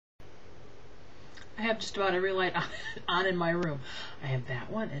I have just about every light on in my room. I have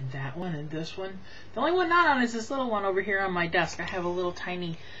that one and this one. The only one not on is this little one over here on my desk. I have a little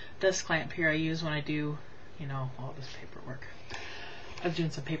tiny desk lamp here I use when I do, you know, all this paperwork. I was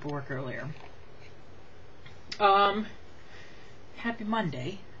doing some paperwork earlier. Happy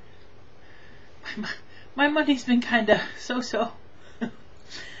Monday. My Monday's been kind of so-so.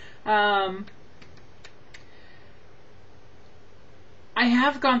 I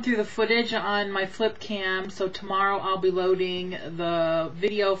have gone through the footage on my flip cam, so tomorrow I'll be loading the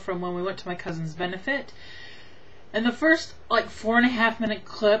video from when we went to my cousin's benefit. And the first, like, 4.5 minute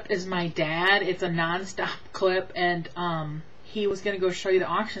clip is my dad. It's a non-stop clip, and he was going to go show you the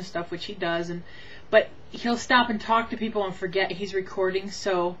auction stuff, which he does, but he'll stop and talk to people and forget he's recording,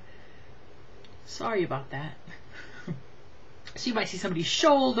 so sorry about that. So you might see somebody's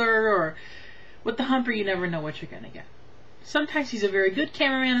shoulder, or with the Humper, you never know what you're going to get. Sometimes he's a very good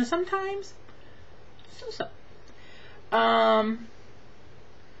cameraman, and sometimes so-so. Then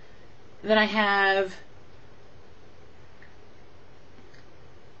I have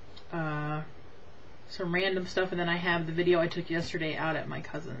some random stuff, and then I have the video I took yesterday out at my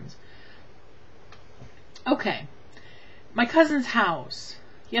cousin's. Okay, my cousin's house.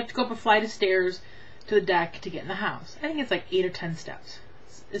 You have to go up a flight of stairs to the deck to get in the house. I think it's like 8 or 10 steps.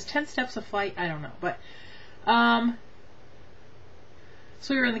 Is 10 steps a flight? I don't know, but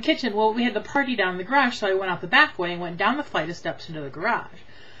so we were in the kitchen. Well, we had the party down in the garage, so I went out the back way and went down the flight of steps into the garage.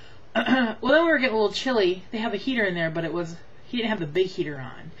 Well, then we were getting a little chilly. They have a heater in there, but he didn't have the big heater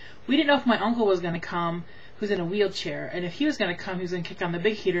on. We didn't know if my uncle was going to come, who's in a wheelchair, and if he was going to come, he was going to kick on the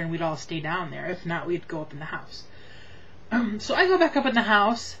big heater and we'd all stay down there. If not, we'd go up in the house. So I go back up in the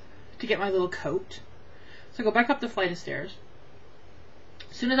house to get my little coat. So I go back up the flight of stairs.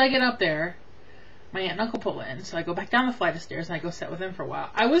 As soon as I get up there, my aunt and uncle pull in, so I go back down the flight of stairs and I go sit with them for a while.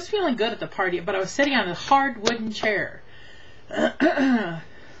 I was feeling good at the party, but I was sitting on a hard wooden chair,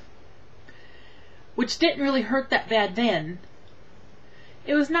 which didn't really hurt that bad then.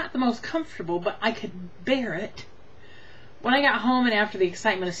 It was not the most comfortable, but I could bear it. When I got home and after the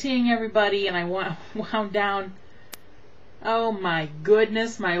excitement of seeing everybody and I wound down, oh my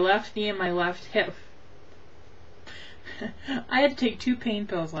goodness, my left knee and my left hip. I had to take 2 pain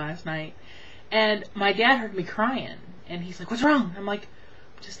pills last night. And my dad heard me crying, and he's like, "What's wrong?" I'm like,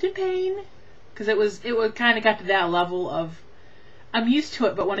 "Just in pain," because it kind of got to that level of, I'm used to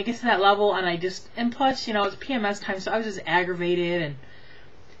it, but when it gets to that level, and plus, you know, it's PMS time, so I was just aggravated, and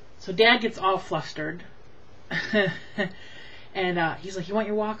so Dad gets all flustered, and he's like, "You want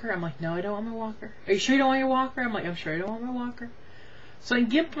your walker?" I'm like, "No, I don't want my walker." "Are you sure you don't want your walker?" I'm like, "I'm sure I don't want my walker." So I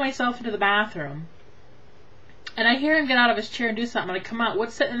gimped myself into the bathroom, and I hear him get out of his chair and do something, and I come out.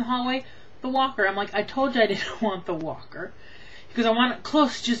 What's sitting in the hallway? The walker. I'm like, "I told you I didn't want the walker because I want it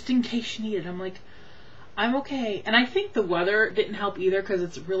close just in case you need it." I'm like, "I'm okay." And I think the weather didn't help either because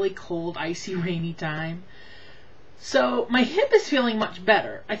it's really cold, icy, rainy time. So my hip is feeling much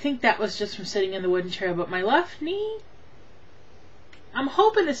better. I think that was just from sitting in the wooden chair, but my left knee, I'm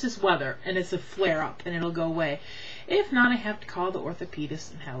hoping it's just weather and it's a flare up and it'll go away. If not, I have to call the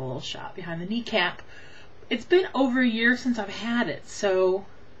orthopedist and have a little shot behind the kneecap. It's been over a year since I've had it, so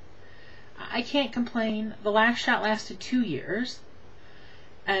I can't complain. The last shot lasted 2 years,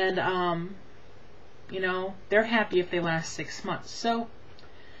 and you know, they're happy if they last 6 months. So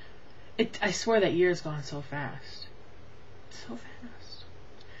I swear that year has gone so fast, so fast.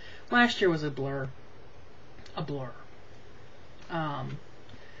 Last year was a blur, a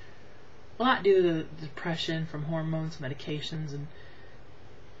lot due to the depression from hormones, medications, and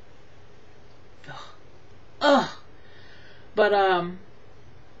but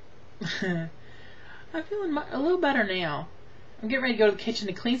I'm feeling a little better now. I'm getting ready to go to the kitchen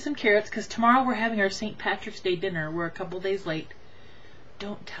to clean some carrots because tomorrow we're having our St. Patrick's Day dinner. We're a couple days late.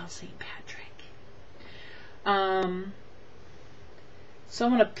 Don't tell St. Patrick. So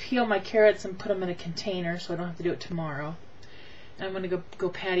I'm going to peel my carrots and put them in a container so I don't have to do it tomorrow. And I'm going to go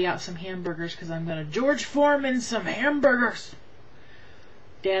patty out some hamburgers because I'm going to George Foreman some hamburgers.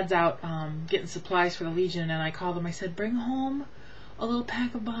 Dad's out getting supplies for the Legion, and I called him. I said, "Bring home a little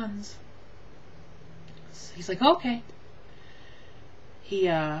pack of buns." So he's like, "Okay."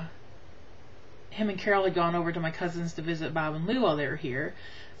 Him and Carol had gone over to my cousin's to visit Bob and Lou while they were here.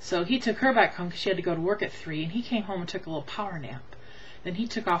 So he took her back home because she had to go to work at 3, and he came home and took a little power nap. Then he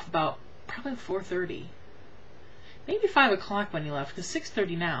took off about probably 4:30. Maybe 5 o'clock when he left, because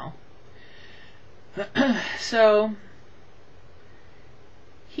 6:30 now. So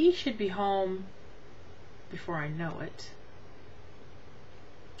he should be home before I know it.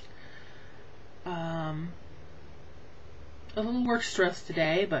 A little work stress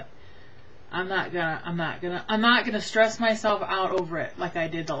today, but I'm not gonna stress myself out over it like I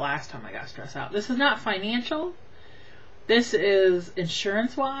did the last time I got stressed out. This is not financial. This is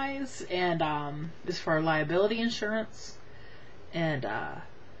insurance-wise, and this is for liability insurance. And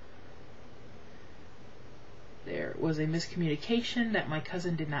there was a miscommunication that my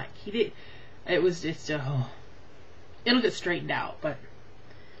cousin did not keep it. It'll get straightened out, but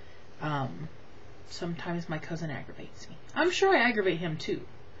sometimes my cousin aggravates me. I'm sure I aggravate him too.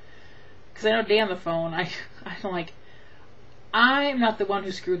 Because I know day on the phone, I'm like, I'm not the one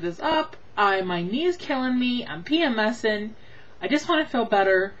who screwed this up. My knee is killing me. I'm PMSing. I just want to feel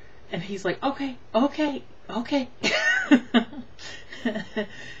better. And he's like, okay.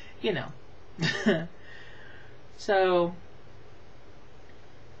 You know. So,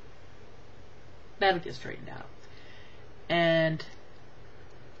 that'll get straightened out. And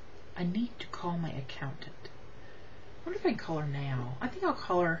I need to call my accountant. I wonder if I can call her now. I think I'll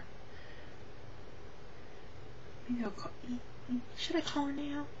call her. Maybe I'll call. Should I call her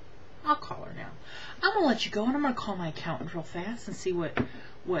now? I'll call her now. I'm gonna let you go, and I'm gonna call my accountant real fast and see what. I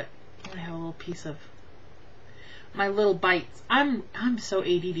have a little piece of my little bites. I'm so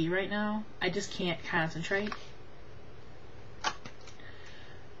ADD right now. I just can't concentrate.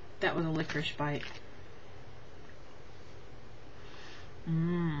 That was a licorice bite.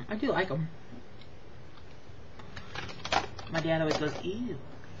 I do like them. My dad always goes, ew,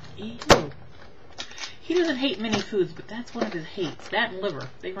 ew. He doesn't hate many foods, but that's one of his hates. That and liver.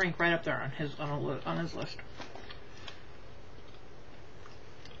 They rank right up there on his list.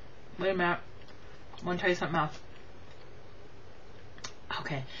 Wait a minute. I want to tell you something else.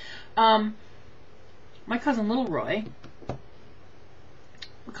 Okay. My cousin Little Roy.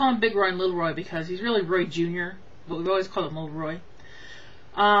 We call him Big Roy and Little Roy because he's really Roy Jr., but we've always called him Little Roy.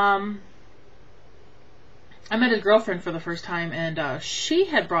 I met his girlfriend for the first time, and she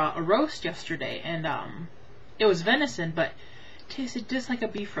had brought a roast yesterday, and it was venison, but it tasted just like a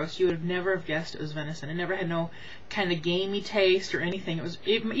beef roast. You would have never have guessed it was venison. It never had no kind of gamey taste or anything. It was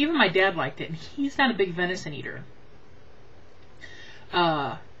even my dad liked it, and he's not a big venison eater.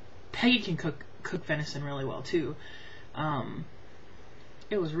 Peggy can cook venison really well too.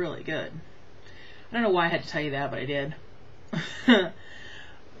 It was really good. I don't know why I had to tell you that, but I did.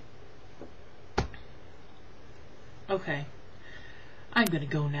 Okay. I'm gonna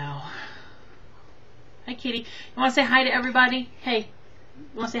go now. Hi, kitty. You wanna say hi to everybody? Hey, you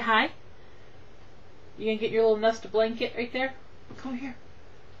wanna say hi? You gonna get your little nest blanket right there? Come here.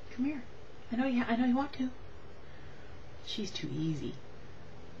 Come here. I know you want to. She's too easy.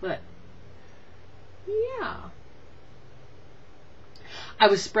 But yeah. I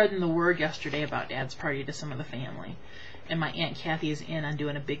was spreading the word yesterday about Dad's party to some of the family. And my Aunt Kathy is in on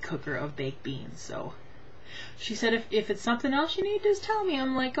doing a big cooker of baked beans, so she said, if it's something else you need, just tell me.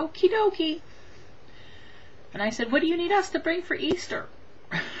 I'm like, okie dokie. And I said, what do you need us to bring for Easter?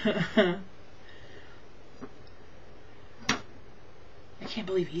 I can't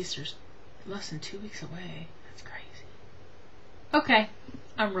believe Easter's less than 2 weeks away. That's crazy. Okay,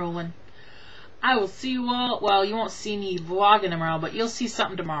 I'm rolling. I will see you all. Well, you won't see me vlogging tomorrow, but you'll see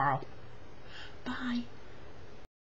something tomorrow. Bye.